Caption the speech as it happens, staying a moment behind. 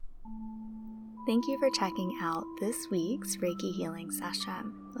Thank you for checking out this week's Reiki healing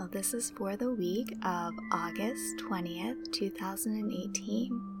session. Well, this is for the week of August 20th,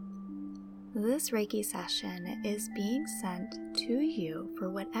 2018. This Reiki session is being sent to you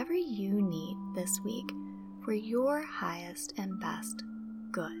for whatever you need this week for your highest and best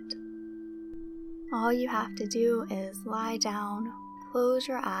good. All you have to do is lie down, close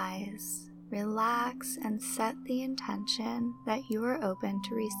your eyes, relax, and set the intention that you are open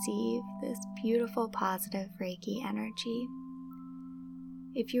to receive this beautiful positive Reiki energy.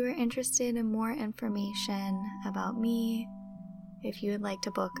 If you are interested in more information about me, if you would like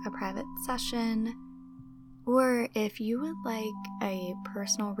to book a private session, or if you would like a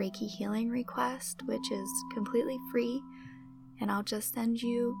personal Reiki healing request, which is completely free, and I'll just send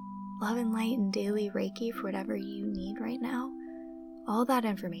you love and light and daily Reiki for whatever you need right now, all that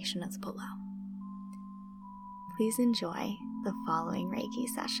information is below. Please enjoy the following Reiki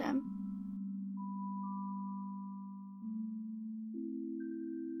session.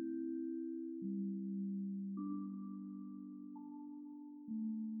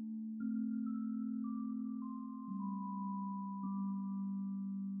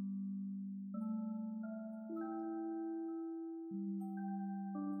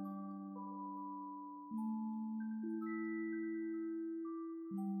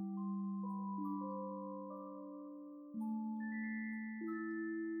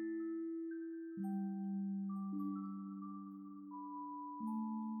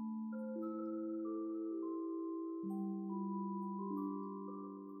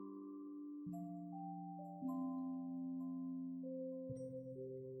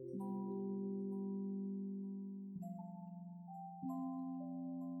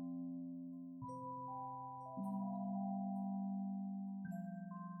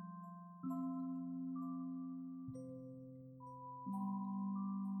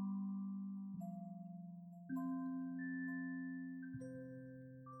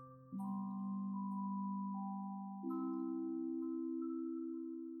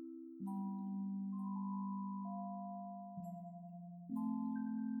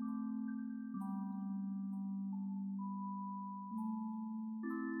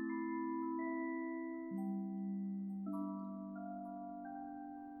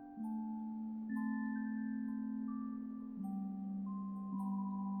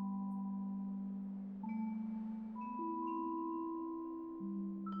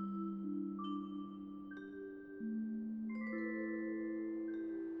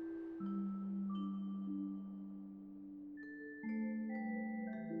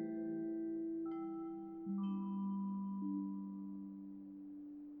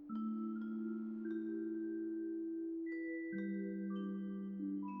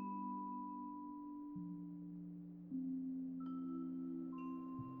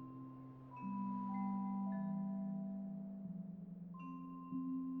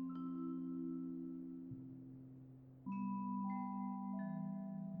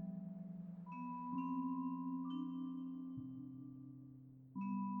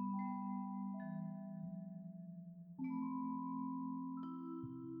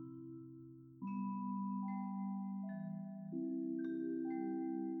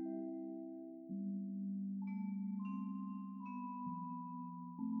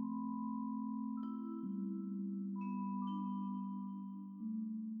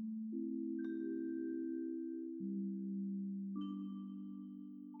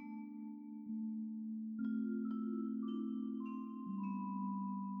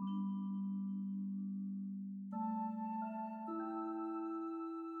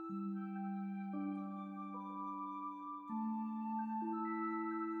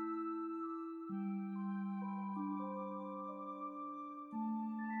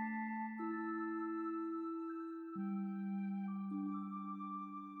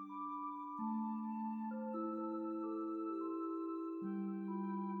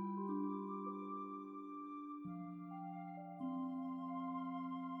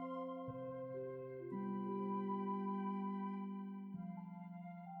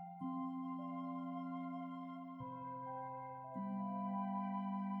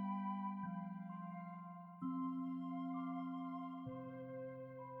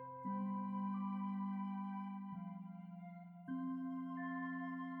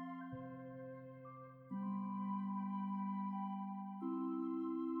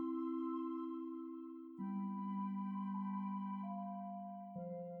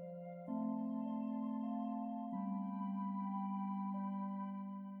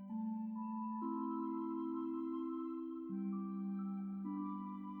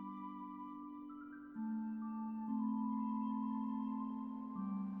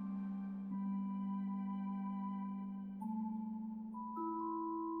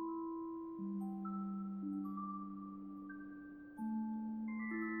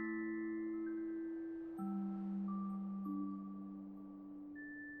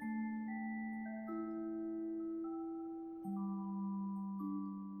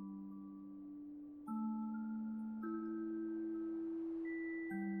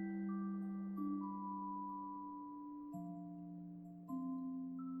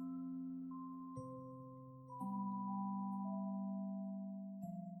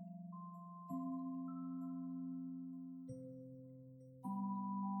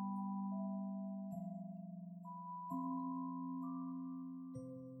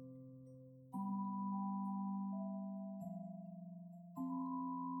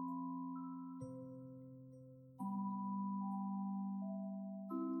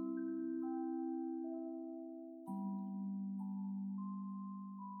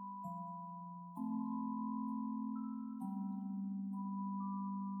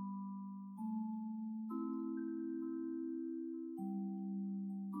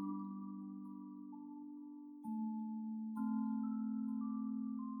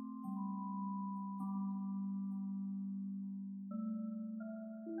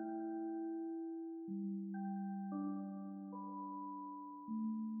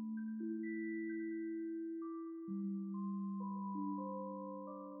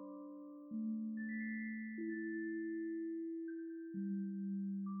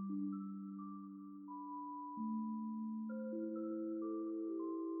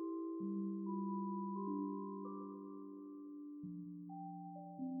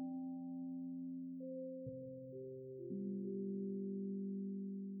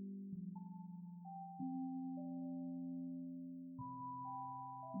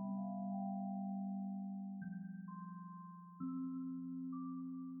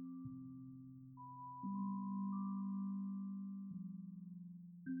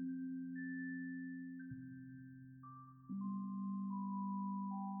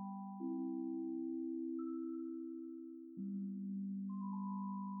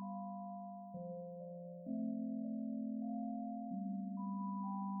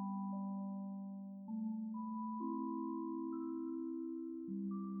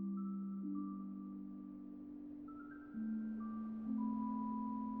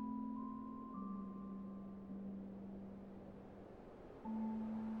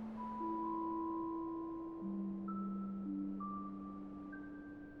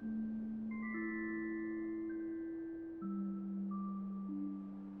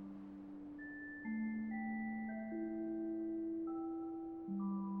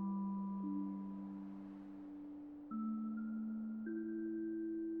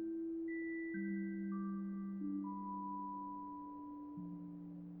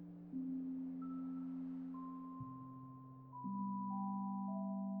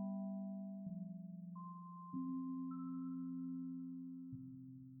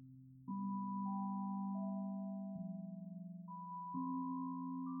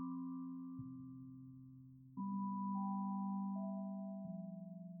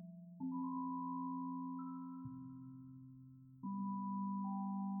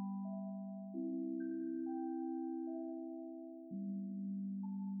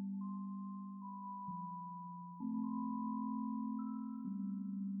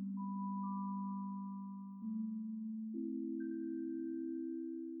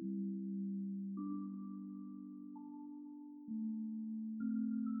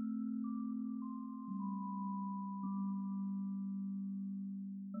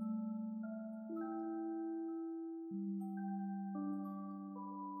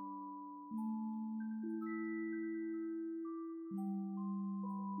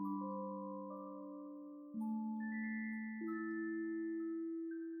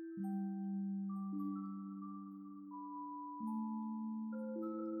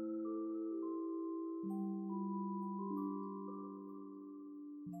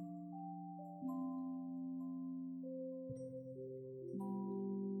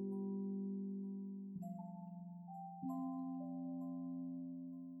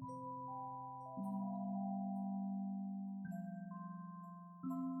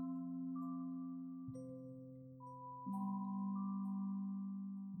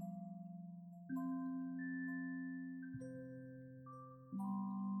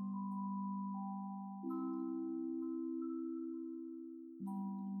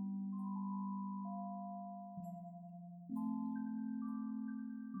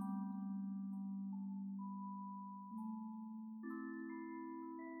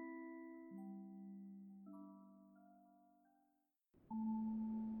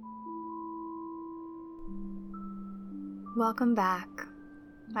 Welcome back.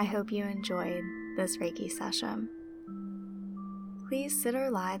 I hope you enjoyed this Reiki session. Please sit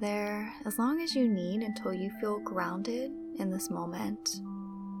or lie there as long as you need until you feel grounded in this moment.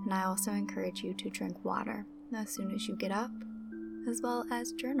 And I also encourage you to drink water as soon as you get up, as well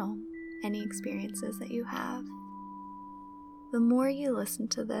as journal any experiences that you have. The more you listen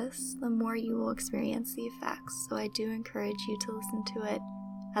to this, the more you will experience the effects, so I do encourage you to listen to it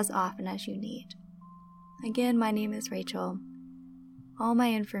as often as you need. Again, my name is Rachel. All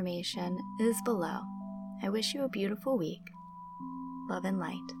my information is below. I wish you a beautiful week. Love and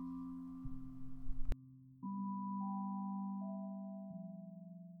light.